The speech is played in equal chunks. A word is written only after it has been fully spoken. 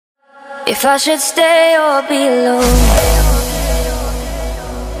if I should stay or be alone.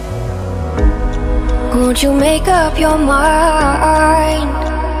 Won't you make up your mind?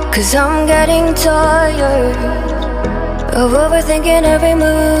 'Cause I'm getting tired of overthinking every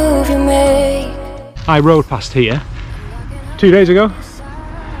move you make. I rode past here 2 days ago,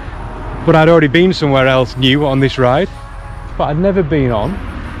 but I'd already been somewhere else new on this ride, but I'd never been on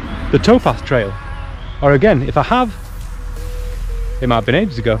the towpath trail. Or again, if I have, it might have been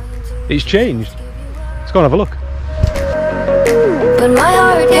ages ago. It's changed. Let's go and have a look. But my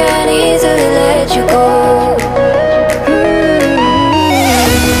heart can't easily let you go.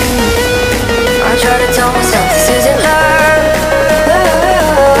 I try to tell myself this isn't love,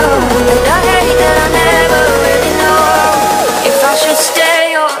 but I hate that I never really know if I should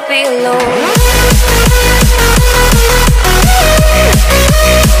stay or be alone.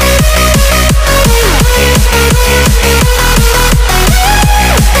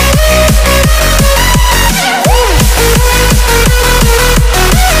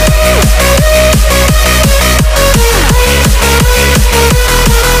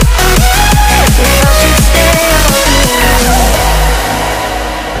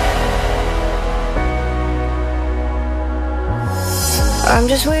 I'm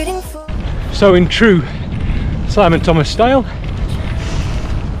just waiting for... So in true Simon Thomas style,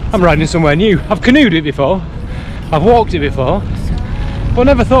 I'm riding somewhere new. I've canoed it before, I've walked it before, but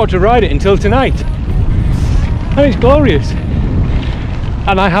never thought to ride it until tonight. And it's glorious.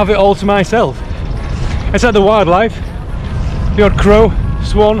 And I have it all to myself. Except the wildlife, the odd crow,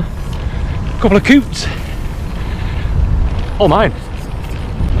 swan, a couple of coots. All mine.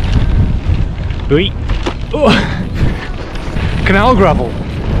 Oi. Oh. Canal gravel.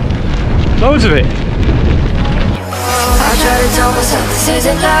 Loads of it. I try to tell myself this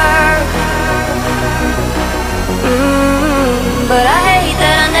isn't love, but I hate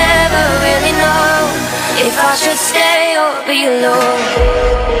that I never really know if I should stay or be alone.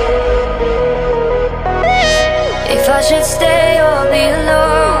 If I should stay or be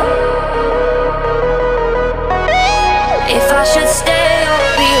alone. If I should stay or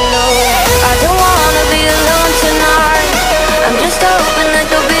be alone. I don't wanna be alone tonight. I'm just hoping that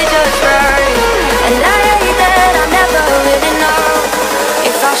you'll be just right. And I hate that I never really know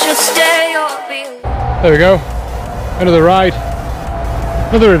if I should stay or be alone. There we go. Another ride.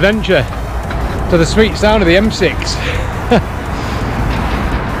 Another adventure to the sweet sound of the M6.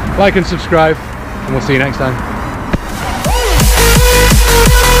 Like and subscribe, and we'll see you next time.